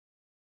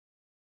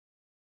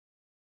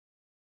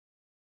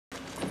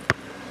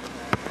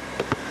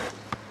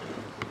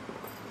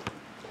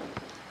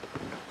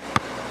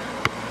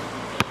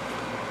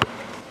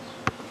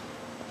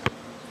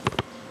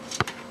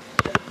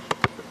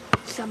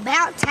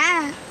about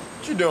time.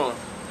 What you doing?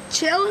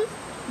 Chillin'?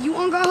 You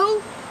wanna go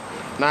hoop?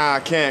 Nah, I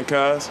can't,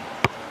 cuz.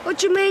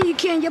 What you mean you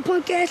can't? Your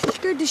punk ass is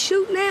scared to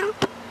shoot now?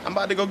 I'm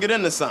about to go get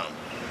into something.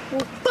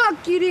 Well,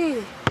 fuck you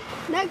then.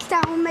 Next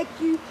time I'll make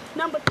you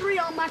number 3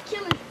 on my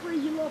killing spree,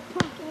 you little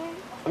punk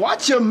ass.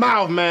 Watch your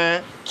mouth,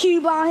 man.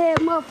 Cue ball head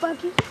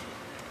motherfucker.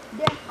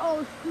 That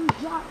old school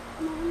drop,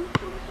 man.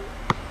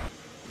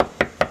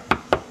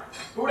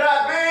 Who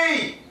that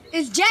be?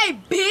 It's Jay,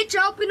 bitch.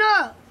 Open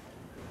up.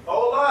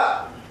 Hold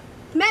up.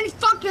 Man, it's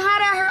fucking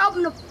hot out here.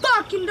 Open the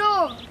fucking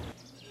door.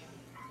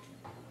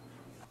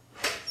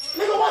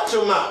 Nigga, watch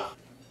your mouth.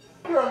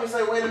 You heard me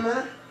say, wait a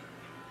minute.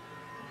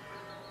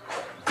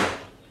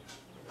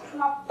 It's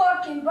my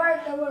fucking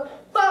birthday. What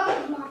the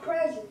fuck is my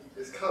present?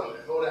 It's coming.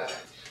 Hold that.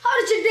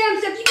 Hold it your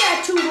damn self. You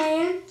got 2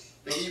 hands.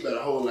 Nigga, you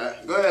better hold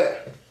that. Go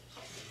ahead.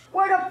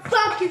 Where the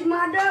fuck is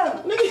my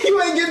dough? Nigga,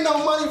 you ain't getting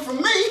no money from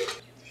me.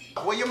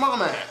 Where your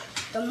mama at?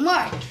 The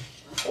market.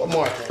 What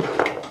market?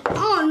 I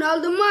don't know,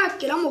 the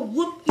market. I'm gonna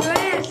whoop your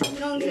ass if you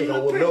don't You get ain't no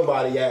gonna whoop present.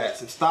 nobody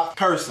ass and stop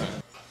cursing.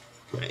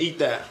 And eat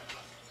that.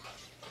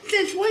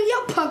 Since when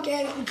your punk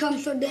ass become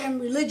so damn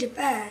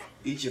religious-fied?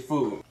 Eat your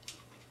food.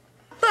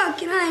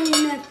 Fuck it, I ain't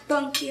in that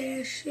funky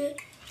ass shit.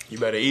 You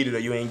better eat it or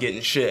you ain't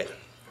getting shit.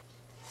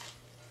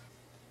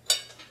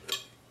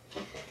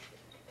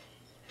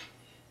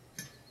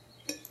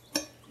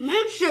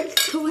 Man, shit's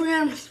too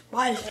damn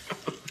spicy.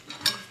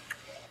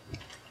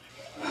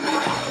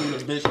 You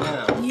the bitch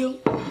now. You.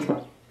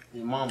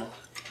 Your mama.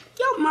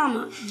 Your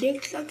mama,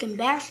 dick-sucking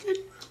bastard.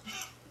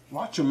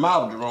 Watch your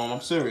mouth, Jerome.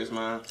 I'm serious,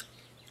 man.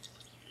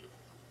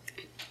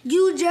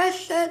 You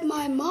just said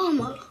my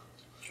mama.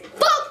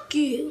 Fuck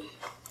you.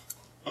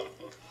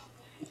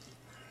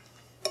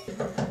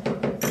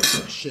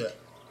 Shit.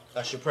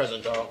 That's your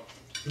present, dog.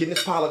 Get in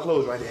this pile of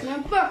clothes right there.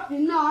 Man, fuck you.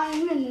 No, I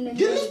ain't getting them.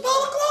 Get in this pile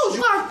of clothes.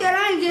 Fuck that,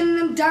 I ain't getting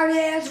them dirty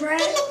ass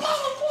rags. Get in the pile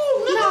of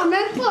clothes, nigga. No,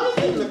 man, fuck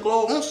Get in you. the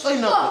clothes. Don't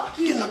say Fuck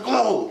nothing. you. Get in the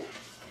clothes.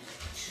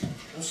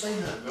 Don't say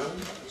nothing, man.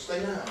 Stay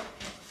down.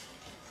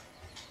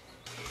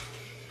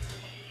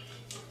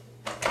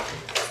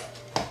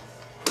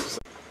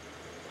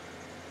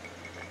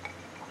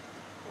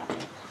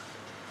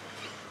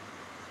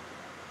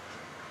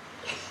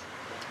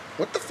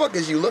 What the fuck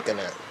is you looking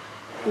at?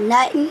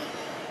 Nothing.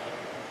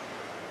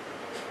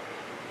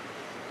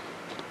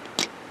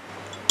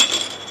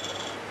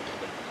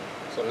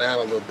 So now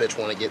the little bitch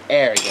wanna get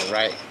arrogant,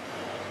 right?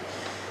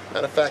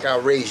 Matter of fact,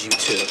 I'll raise you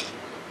too.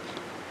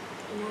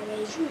 And I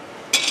raise you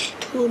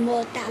 $2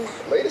 more.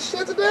 Lay the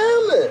shit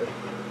down there.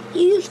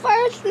 You's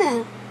first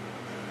now.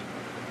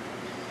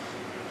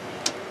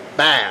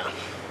 Bow.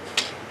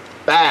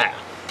 Bow.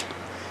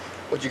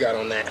 What you got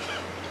on that?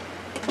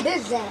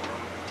 This ass.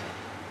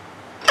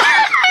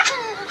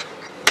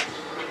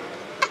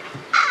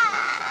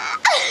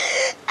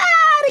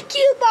 The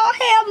cute ball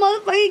head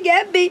motherfucker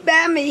got beat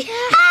by me.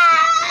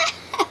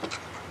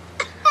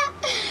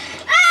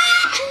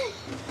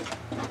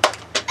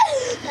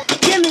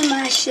 Give me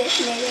my shit,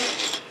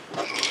 nigga.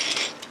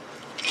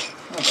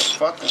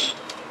 Motherfucker.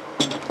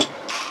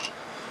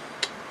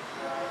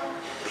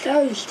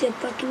 So you still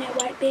fucking that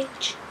white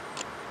bitch?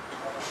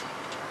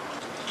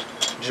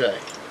 Jay,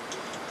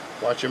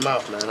 watch your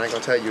mouth, man. I ain't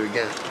gonna tell you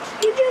again.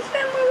 You just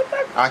said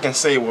motherfucker. I can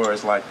say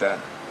words like that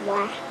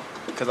Why?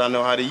 because I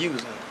know how to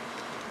use them.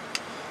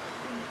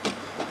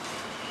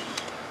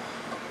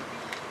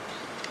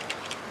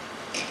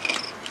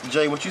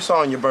 Jay, what you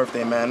saw on your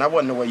birthday, man, that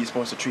wasn't the way you're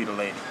supposed to treat a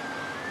lady.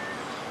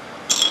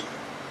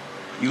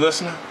 You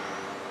listening?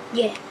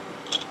 Yeah.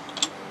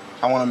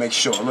 I want to make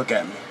sure. Look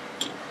at me.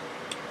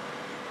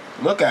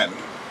 Look at me.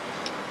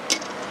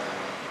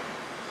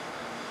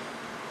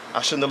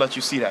 I shouldn't have let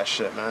you see that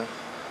shit, man.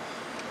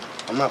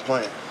 I'm not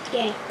playing.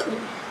 Yeah, cool.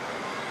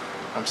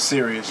 I'm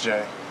serious,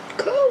 Jay.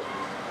 Cool.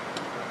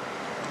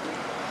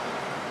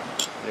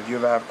 If you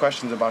ever have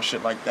questions about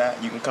shit like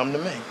that, you can come to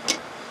me.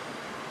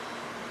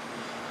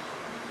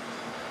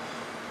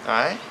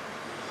 Alright?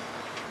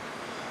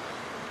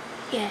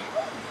 Yeah.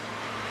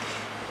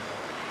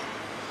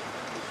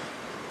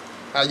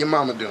 How your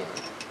mama doing?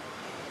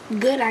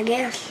 Good, I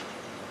guess.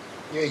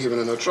 You ain't giving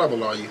her no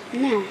trouble, are you?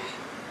 No.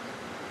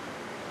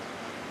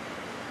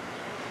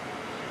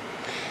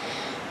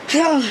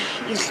 So,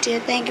 you still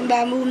thinking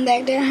about moving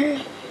back down here?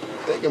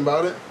 Thinking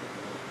about it?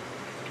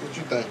 What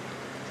you think?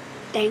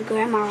 Think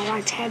Grandma would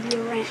like to have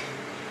you around.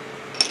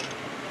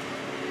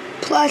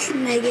 Plus,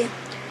 nigga,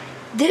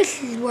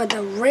 this is where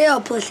the real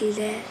pussy's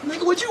at.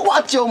 Nigga, would you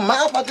watch your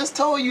mouth? I just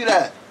told you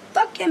that.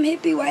 Fuck them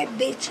hippie white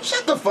bitches.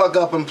 Shut the fuck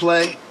up and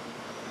play.